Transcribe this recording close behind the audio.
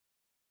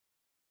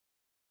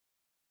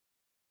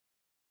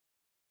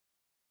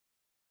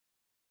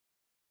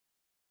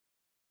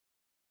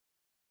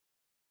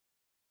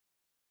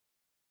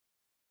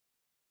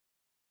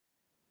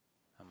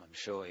I'm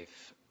sure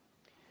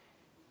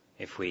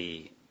if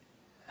we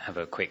have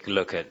a quick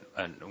look at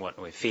what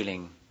we're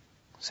feeling,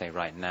 say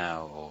right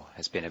now, or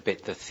has been a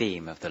bit the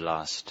theme of the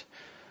last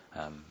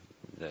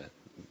the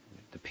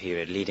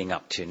period leading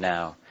up to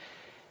now,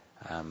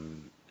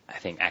 I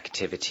think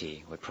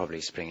activity would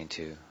probably spring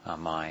into our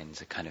minds,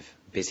 a kind of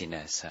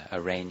busyness,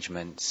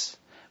 arrangements,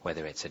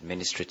 whether it's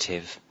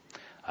administrative,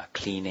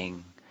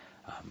 cleaning,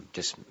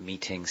 just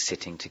meeting,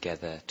 sitting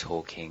together,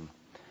 talking,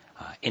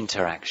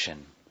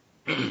 interaction.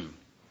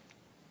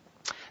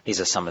 These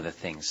are some of the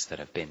things that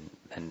have been,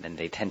 and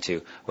they tend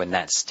to, when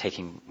that's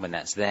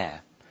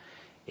there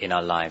in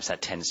our lives,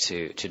 that tends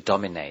to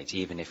dominate,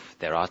 even if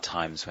there are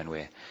times when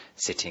we're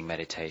sitting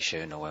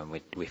meditation, or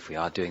if we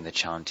are doing the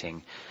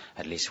chanting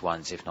at least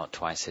once, if not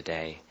twice a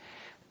day.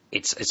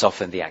 It's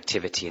often the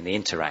activity and the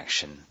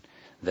interaction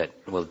that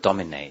will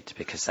dominate,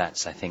 because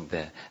that's, I think,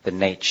 the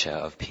nature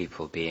of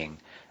people being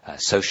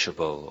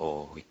sociable,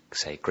 or we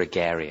say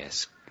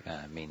gregarious,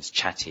 means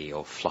chatty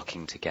or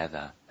flocking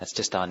together. That's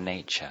just our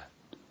nature.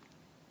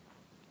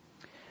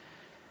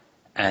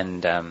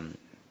 And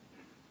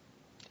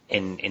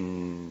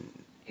in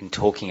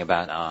talking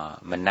about our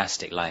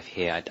monastic life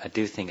here, I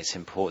do think it's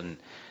important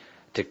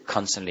to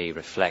constantly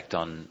reflect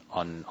on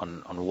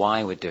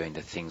why we're doing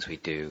the things we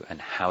do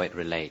and how it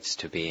relates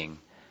to being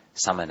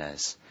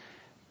samanas.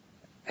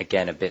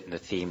 Again, a bit in the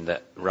theme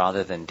that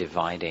rather than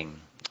dividing,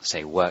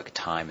 say, work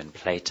time and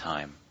play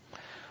time,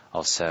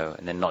 also,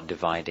 and then not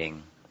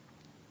dividing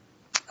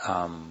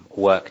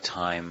work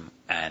time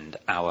and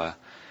our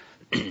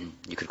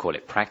you could call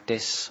it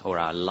practice, or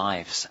our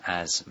lives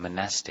as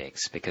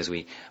monastics, because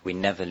we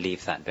never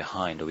leave that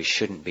behind, or we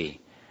shouldn't be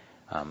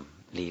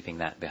leaving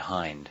that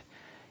behind,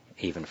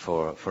 even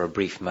for a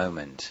brief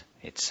moment.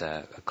 It's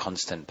a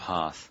constant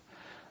path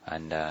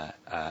and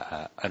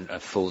a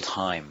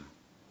full-time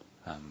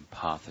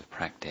path of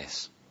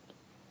practice.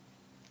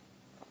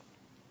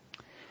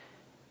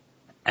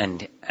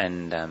 And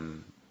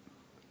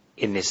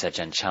in this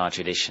Ajahn Chah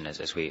tradition,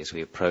 as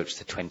we approach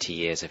the 20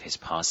 years of his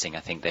passing, I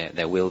think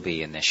there will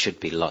be and there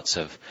should be lots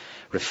of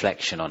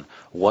reflection on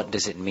what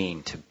does it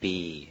mean to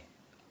be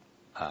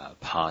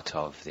part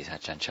of this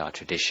Ajahn Chah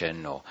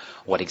tradition, or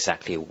what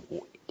exactly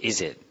is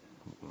it,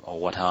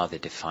 or what are the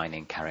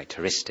defining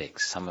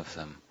characteristics, some of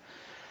them,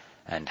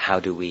 and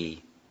how do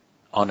we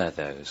honor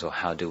those, or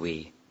how do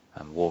we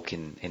walk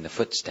in the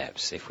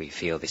footsteps if we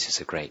feel this is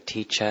a great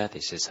teacher,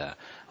 this is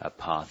a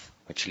path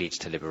which leads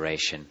to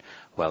liberation.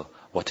 Well,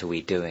 what are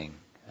we doing,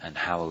 and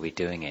how are we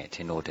doing it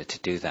in order to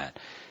do that?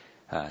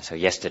 So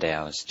yesterday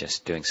I was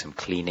just doing some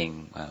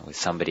cleaning with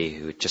somebody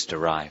who had just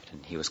arrived,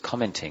 and he was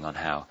commenting on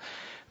how,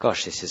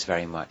 gosh, this is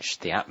very much,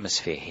 the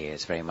atmosphere here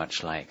is very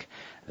much like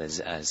the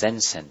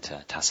Zen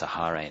center,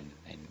 Tassajara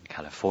in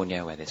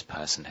California, where this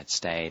person had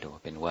stayed or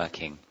been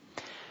working.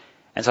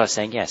 And so I was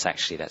saying, yes,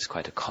 actually that's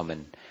quite a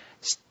common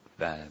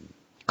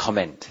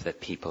comment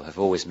that people have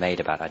always made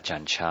about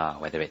Ajahn Chah,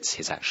 whether it's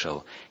his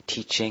actual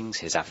teachings,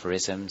 his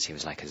aphorisms, he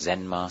was like a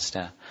Zen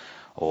master,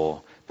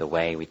 or the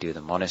way we do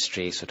the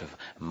monastery, sort of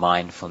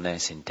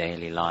mindfulness in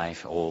daily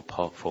life, all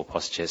four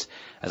postures.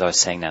 As I was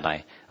saying that,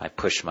 I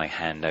pushed my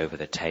hand over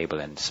the table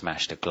and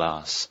smashed a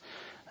glass,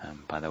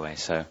 by the way.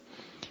 So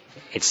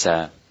it's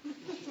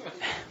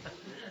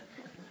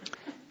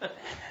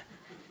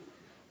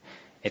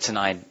it's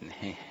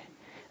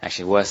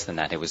actually worse than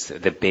that. It was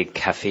the big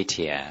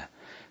cafetiere.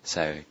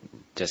 So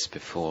just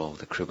before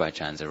the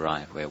Krubajans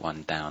arrived, we're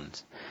one down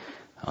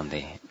on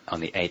the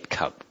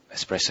 8-cup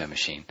espresso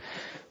machine.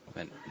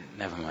 But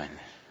never mind.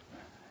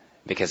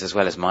 Because as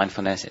well as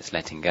mindfulness, it's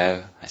letting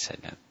go. I said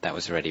that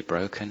was already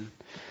broken.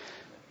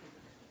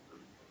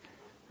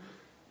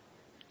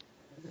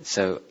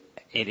 So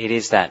it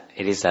is that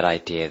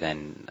idea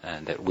then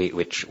that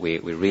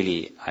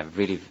I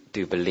really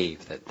do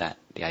believe that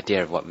the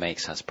idea of what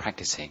makes us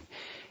practicing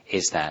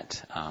is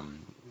that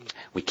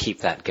we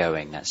keep that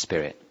going, that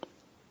spirit,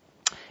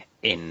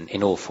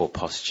 in all four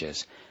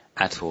postures,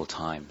 at all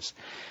times.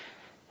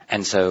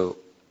 And so,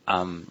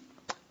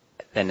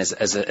 then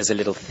as a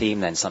little theme,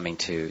 then something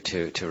to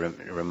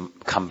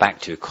come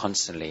back to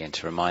constantly and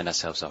to remind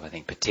ourselves of, I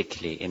think,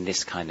 particularly in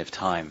this kind of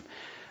time,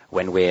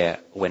 when we're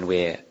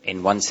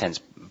in one sense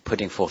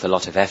putting forth a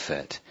lot of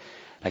effort.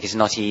 Like, it's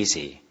not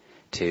easy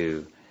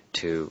to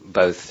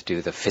both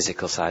do the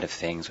physical side of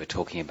things. We're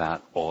talking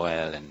about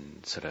oil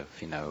and sort of,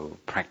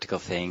 practical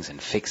things and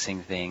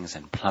fixing things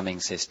and plumbing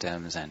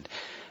systems and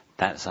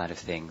that side of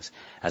things,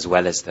 as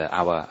well as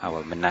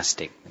our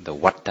monastic, the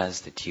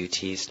wattas, the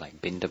duties like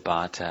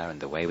bindabata and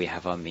the way we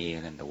have our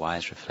meal and the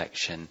wise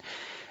reflection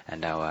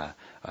and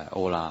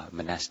all our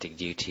monastic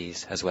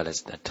duties, as well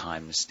as at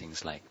times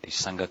things like the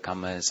sangha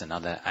kammas and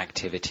other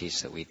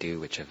activities that we do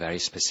which are very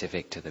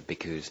specific to the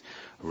bhikkhu's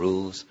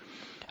rules,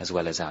 as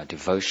well as our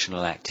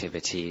devotional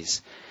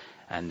activities,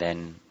 and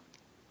then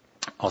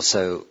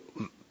also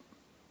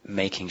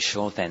making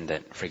sure then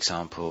that, for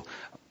example,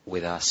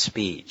 with our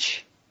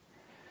speech,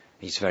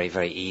 it's very,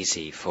 very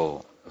easy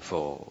for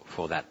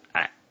that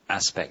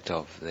aspect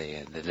of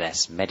the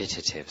less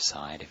meditative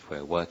side, if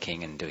we're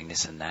working and doing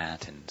this and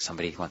that, and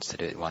somebody wants to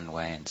do it one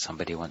way and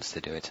somebody wants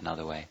to do it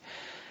another way,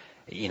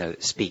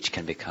 speech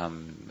can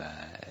become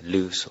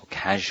loose or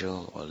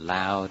casual or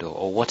loud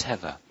or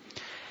whatever.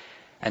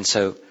 And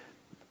so,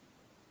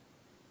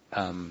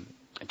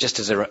 just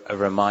as a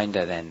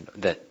reminder then,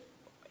 that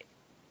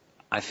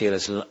I feel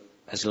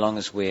as long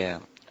as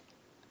we're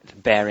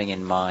bearing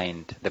in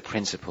mind the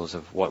principles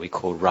of what we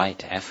call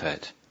right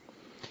effort,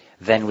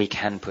 then we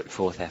can put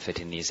forth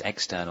effort in these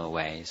external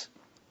ways,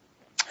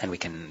 and we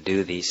can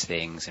do these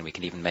things, and we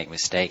can even make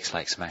mistakes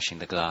like smashing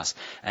the glass,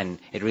 and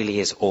it really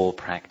is all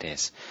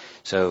practice.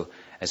 So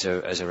as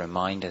a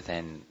reminder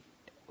then,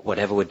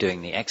 whatever we're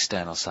doing the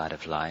external side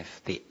of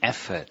life, the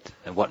effort,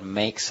 and what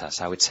makes us,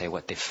 I would say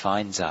what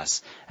defines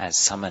us as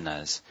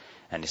samanas,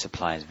 and this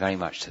applies very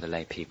much to the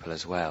lay people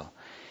as well,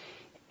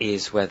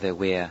 is whether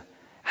we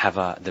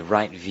have the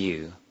right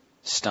view,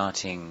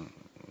 starting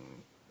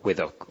with,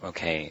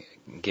 okay,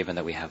 given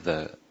that we have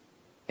the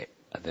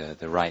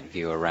right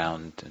view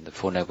around the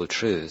Four Noble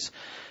Truths,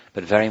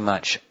 but very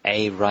much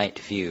a right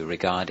view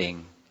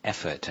regarding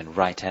effort and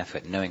right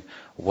effort, knowing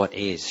what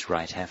is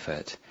right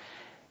effort,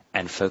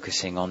 and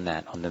focusing on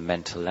that on the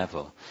mental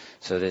level.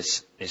 So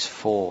there's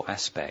four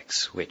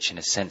aspects which in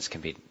a sense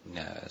can be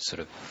sort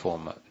of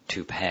form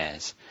two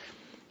pairs,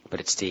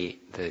 but it's the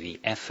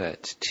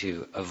effort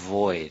to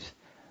avoid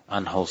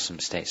unwholesome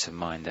states of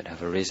mind that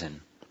have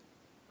arisen.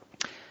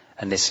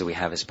 And this we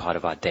have as part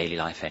of our daily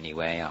life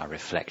anyway, our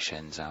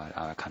reflections,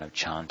 our kind of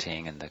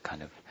chanting and the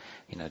kind of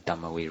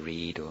Dhamma we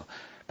read,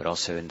 but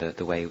also in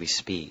the way we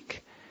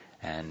speak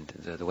and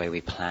the way we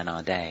plan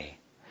our day.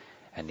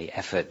 And the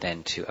effort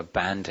then to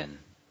abandon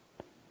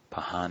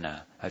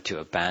pahana, to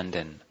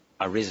abandon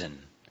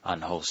arisen,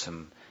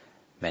 unwholesome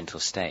mental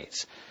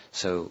states.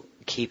 So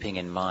keeping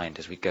in mind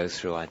as we go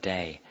through our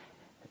day,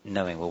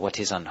 knowing, well, what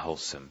is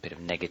unwholesome? Bit of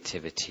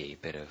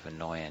negativity, bit of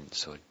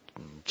annoyance or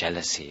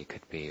jealousy it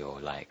could be, or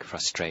like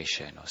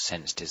frustration or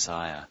sense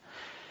desire.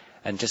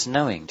 And just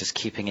knowing, just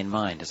keeping in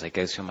mind as I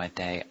go through my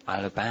day,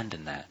 I'll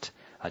abandon that.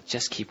 I'll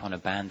just keep on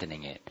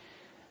abandoning it.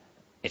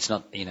 It's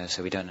not,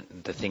 so we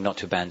don't, the thing not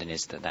to abandon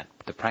is that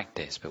the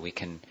practice, but we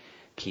can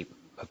keep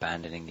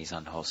abandoning these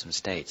unwholesome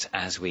states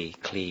as we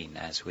clean,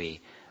 as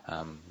we,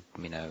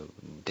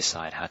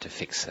 decide how to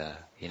fix a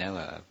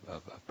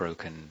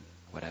broken,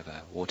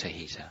 whatever, water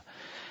heater.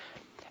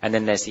 And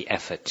then there's the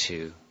effort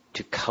to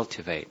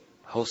cultivate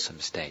wholesome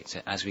states.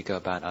 As we go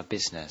about our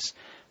business,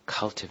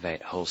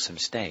 cultivate wholesome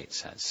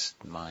states. That's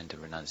mind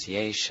of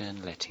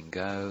renunciation, letting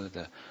go,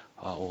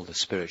 all the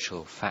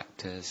spiritual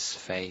factors,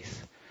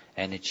 faith,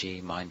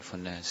 energy,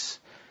 mindfulness,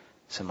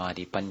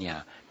 samadhi,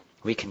 panya.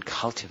 We can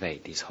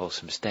cultivate these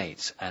wholesome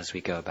states as we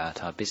go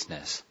about our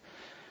business.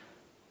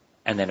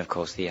 And then, of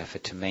course, the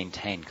effort to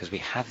maintain, because we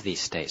have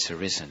these states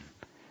arisen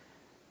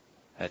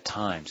at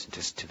times,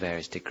 just to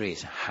various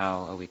degrees.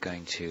 How are we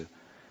going to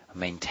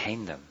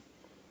maintain them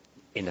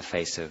in the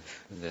face of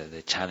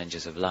the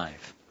challenges of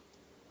life?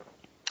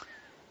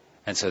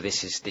 And so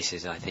this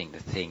is, I think,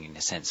 the thing in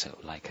a sense,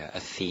 like a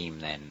theme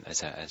then,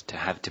 as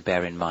to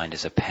bear in mind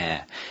as a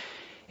pair,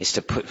 is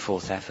to put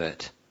forth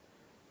effort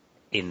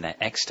in the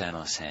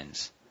external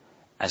sense,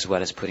 as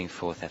well as putting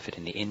forth effort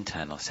in the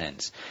internal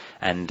sense.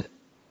 And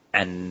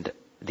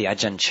the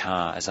Ajahn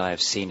Chah, as I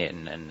have seen it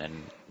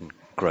and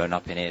grown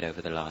up in it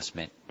over the last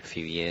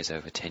few years,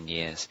 over 10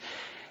 years,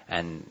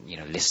 and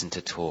listened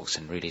to talks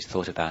and really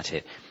thought about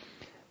it,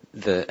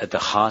 at the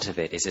heart of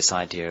it is this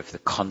idea of the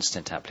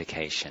constant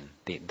application.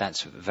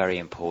 That's very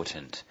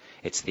important.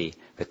 It's the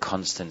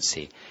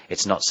constancy.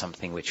 It's not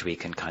something which we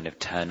can kind of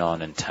turn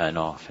on and turn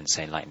off and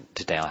say, like,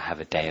 today I'll have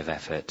a day of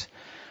effort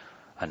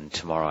and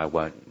tomorrow I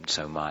won't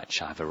so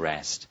much, I'll have a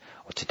rest.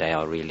 Or today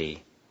I'll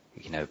really,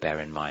 bear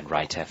in mind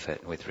right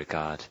effort with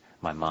regard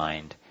my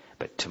mind,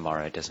 but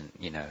tomorrow it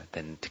doesn't,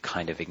 then to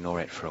kind of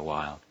ignore it for a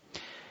while.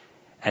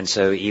 And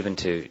so even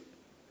to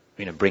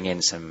bring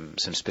in some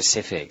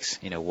specifics,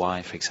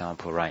 why, for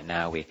example, right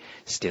now we're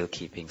still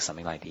keeping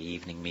something like the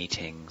evening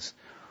meetings.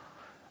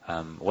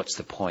 What's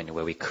the point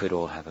where we could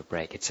all have a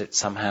break? It's that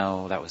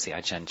somehow that was the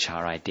Ajahn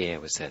Chah idea,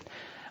 was that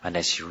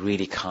unless you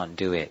really can't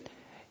do it,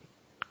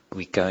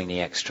 we're going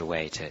the extra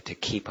way to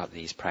keep up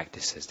these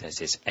practices. There's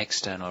this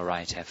external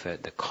right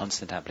effort, the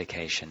constant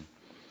application,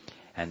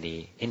 and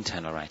the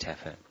internal right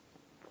effort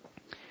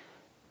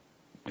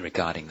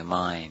regarding the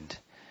mind.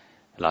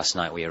 Last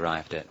night we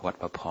arrived at Wat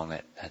Papong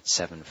at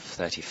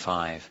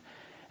 7:35,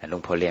 and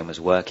Luang Por Liam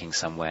was working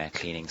somewhere,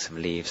 cleaning some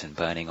leaves and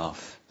burning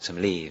off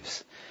some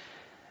leaves.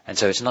 And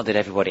so it's not that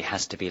everybody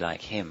has to be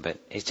like him, but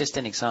it's just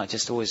an example,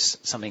 just always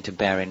something to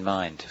bear in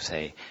mind, to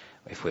say,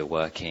 if we're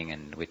working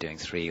and we're doing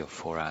 3 or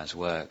 4 hours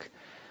work,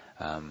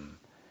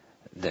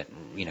 that,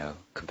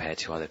 compared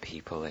to other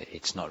people,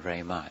 it's not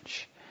very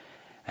much.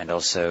 And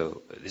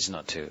also, it's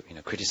not to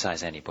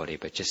criticize anybody,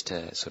 but just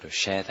to sort of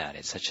share that.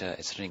 It's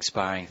an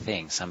inspiring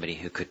thing. Somebody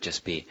who could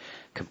just be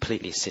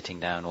completely sitting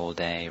down all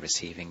day,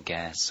 receiving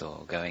guests,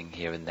 or going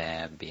here and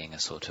there, being a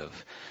sort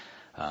of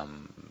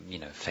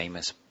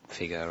famous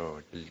figure,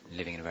 or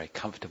living in a very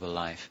comfortable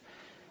life,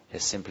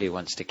 just simply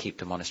wants to keep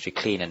the monastery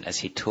clean. And as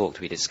he talked,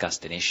 we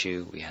discussed an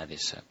issue. We had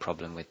this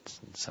problem with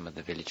some of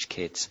the village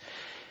kids.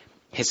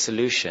 His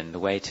solution, the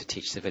way to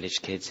teach the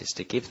village kids, is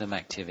to give them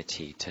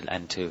activity,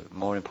 and to,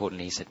 more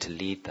importantly, he said, to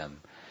lead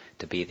them,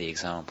 to be the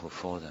example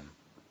for them.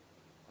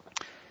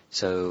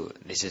 So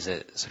this is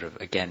a sort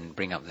of, again,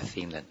 bring up the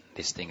theme that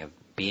this thing of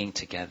being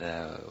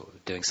together,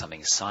 doing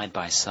something side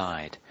by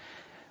side,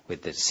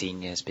 with the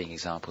seniors being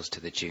examples to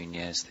the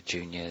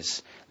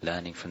juniors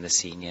learning from the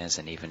seniors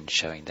and even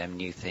showing them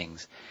new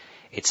things.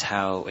 It's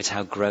how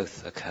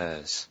growth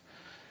occurs.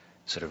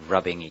 Sort of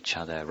rubbing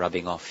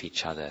off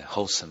each other,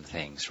 wholesome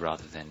things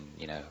rather than,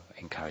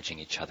 encouraging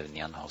each other in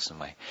the unwholesome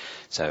way.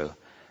 So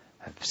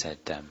I've said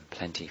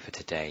plenty for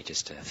today,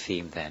 just a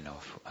theme then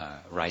of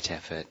right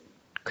effort,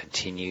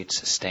 continued,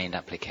 sustained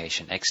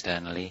application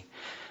externally.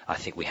 I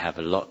think we have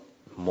a lot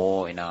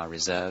more in our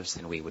reserves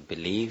than we would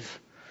believe.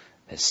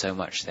 There's so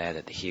much there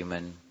that the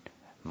human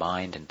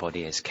mind and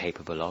body is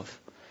capable of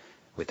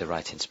with the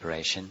right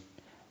inspiration,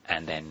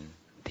 and then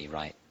the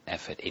right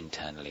effort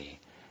internally,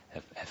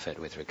 effort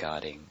with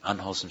regarding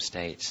unwholesome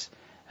states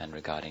and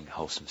regarding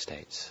wholesome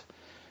states.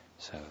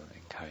 So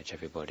encourage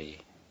everybody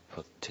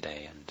for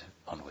today and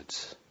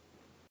onwards.